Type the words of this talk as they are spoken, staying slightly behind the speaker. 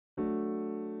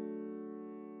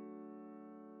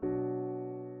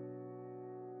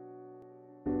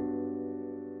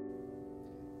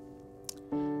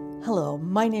Hello,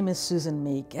 my name is Susan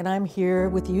Meek, and I'm here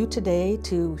with you today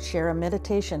to share a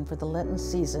meditation for the Lenten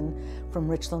season from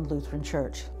Richland Lutheran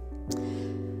Church.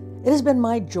 It has been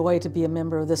my joy to be a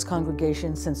member of this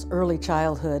congregation since early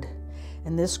childhood,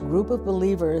 and this group of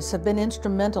believers have been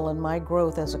instrumental in my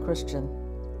growth as a Christian.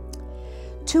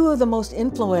 Two of the most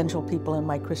influential people in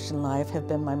my Christian life have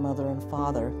been my mother and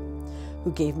father,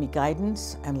 who gave me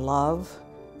guidance and love,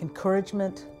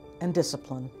 encouragement, and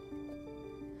discipline.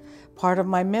 Part of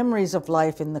my memories of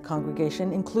life in the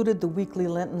congregation included the weekly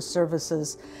Lenten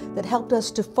services that helped us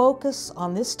to focus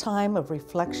on this time of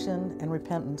reflection and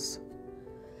repentance.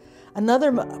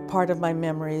 Another part of my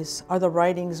memories are the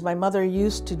writings my mother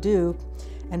used to do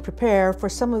and prepare for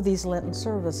some of these Lenten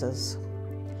services.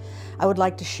 I would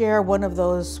like to share one of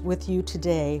those with you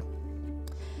today.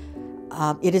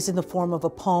 It is in the form of a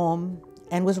poem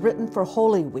and was written for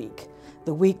Holy Week,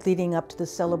 the week leading up to the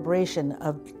celebration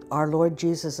of our Lord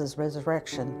Jesus'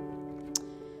 resurrection.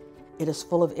 It is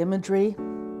full of imagery,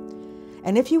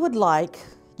 and if you would like,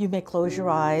 you may close your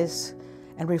eyes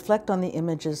and reflect on the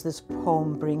images this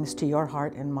poem brings to your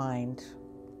heart and mind.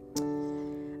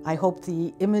 I hope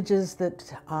the images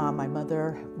that my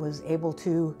mother was able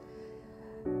to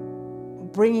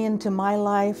bring into my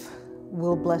life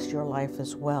will bless your life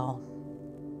as well.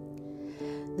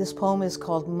 This poem is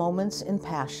called Moments in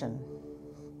Passion.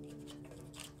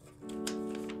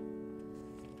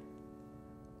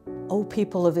 O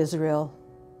people of Israel,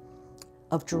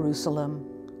 of Jerusalem,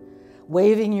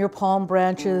 waving your palm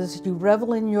branches, you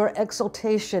revel in your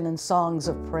exultation and songs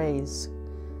of praise.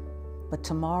 But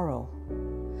tomorrow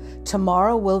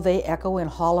will they echo in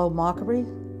hollow mockery?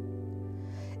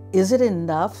 Is it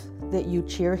enough that you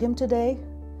cheer him today?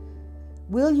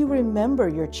 Will you remember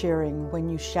your cheering when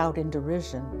you shout in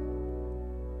derision?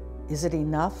 Is it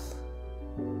enough?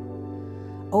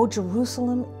 O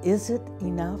Jerusalem, is it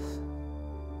enough?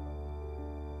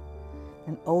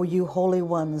 And O you holy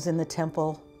ones in the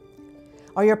temple,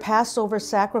 are your Passover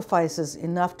sacrifices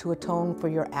enough to atone for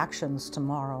your actions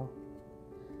tomorrow?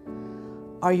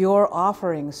 Are your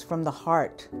offerings from the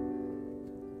heart,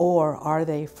 or are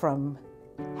they from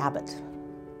habit?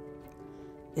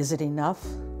 Is it enough?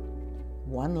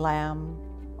 One lamb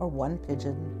or one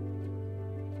pigeon?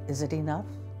 Is it enough?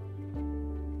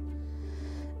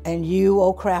 And you,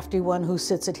 O crafty one who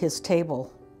sits at his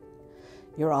table,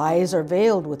 your eyes are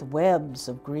veiled with webs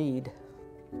of greed.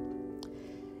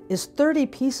 Is 30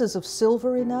 pieces of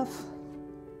silver enough?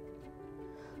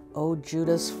 O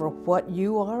Judas, for what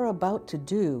you are about to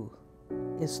do,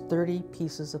 is 30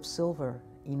 pieces of silver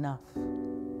enough?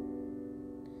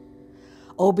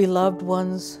 O beloved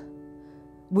ones,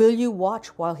 will you watch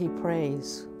while he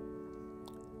prays?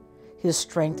 His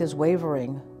strength is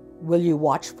wavering. Will you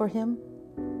watch for him?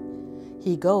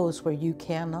 He goes where you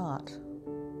cannot.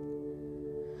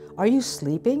 Are you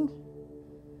sleeping?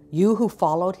 You who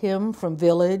followed him from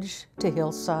village to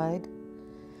hillside?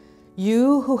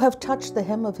 You who have touched the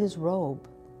hem of his robe?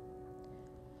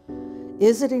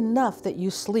 Is it enough that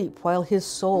you sleep while his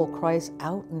soul cries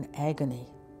out in agony?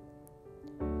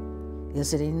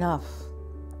 Is it enough?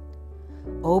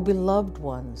 O beloved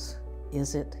ones,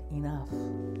 is it enough?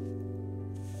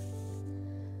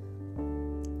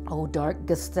 O dark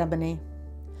Gethsemane,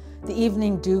 the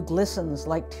evening dew glistens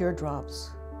like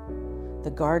teardrops. The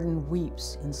garden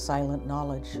weeps in silent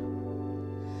knowledge.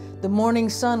 The morning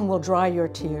sun will dry your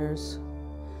tears.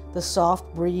 The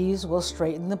soft breeze will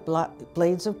straighten the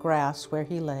blades of grass where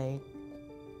he lay.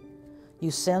 You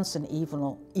sense an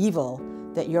evil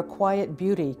that your quiet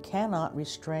beauty cannot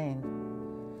restrain.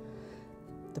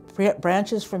 The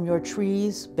branches from your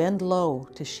trees bend low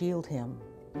to shield him.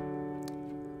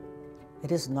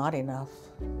 It is not enough.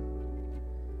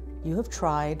 You have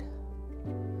tried,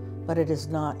 but it is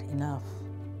not enough.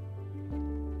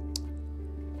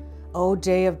 O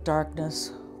day of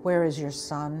darkness, where is your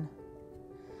sun?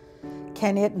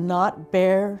 Can it not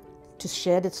bear to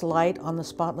shed its light on the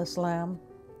spotless Lamb?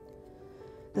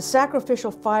 The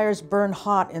sacrificial fires burn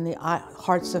hot in the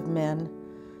hearts of men.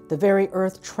 The very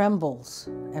earth trembles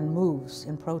and moves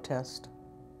in protest.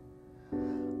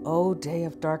 O day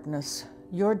of darkness,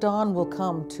 your dawn will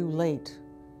come too late,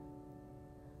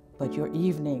 but your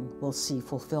evening will see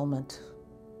fulfillment.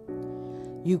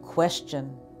 You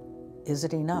question, is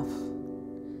it enough?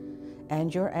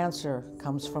 And your answer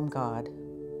comes from God.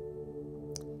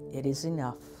 It is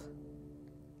enough.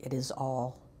 It is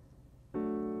all.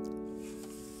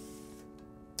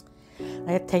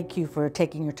 I thank you for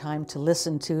taking your time to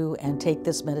listen to and take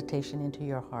this meditation into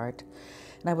your heart.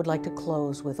 And I would like to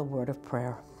close with a word of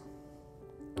prayer.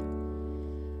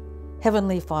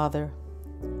 Heavenly Father,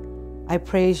 I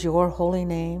praise your holy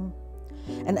name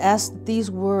and ask that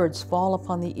these words fall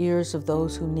upon the ears of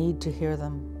those who need to hear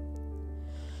them.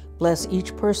 Bless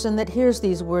each person that hears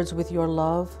these words with your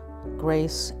love,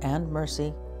 grace, and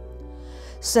mercy.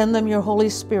 Send them your Holy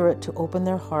Spirit to open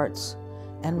their hearts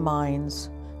and minds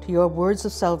to your words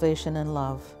of salvation and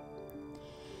love.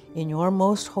 In your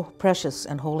most precious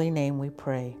and holy name we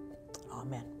pray.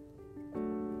 Amen.